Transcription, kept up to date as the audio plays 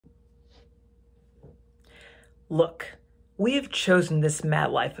Look, we have chosen this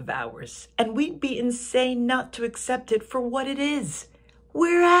mad life of ours, and we'd be insane not to accept it for what it is.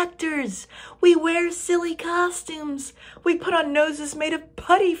 We're actors. We wear silly costumes. We put on noses made of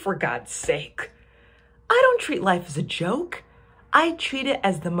putty, for God's sake. I don't treat life as a joke. I treat it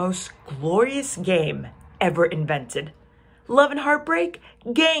as the most glorious game ever invented. Love and heartbreak?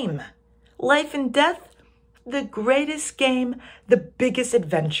 Game. Life and death? The greatest game, the biggest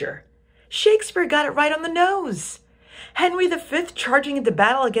adventure. Shakespeare got it right on the nose. Henry V charging into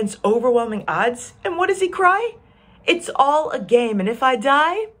battle against overwhelming odds, and what does he cry? It's all a game, and if I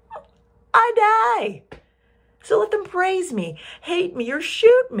die, I die. So let them praise me, hate me, or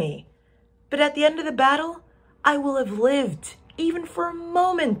shoot me. But at the end of the battle, I will have lived, even for a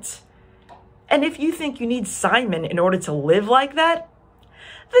moment. And if you think you need Simon in order to live like that,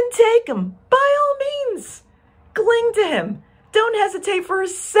 then take him, by all means. Cling to him. Don't hesitate for a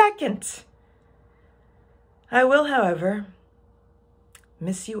second. I will, however,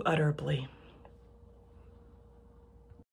 miss you utterably.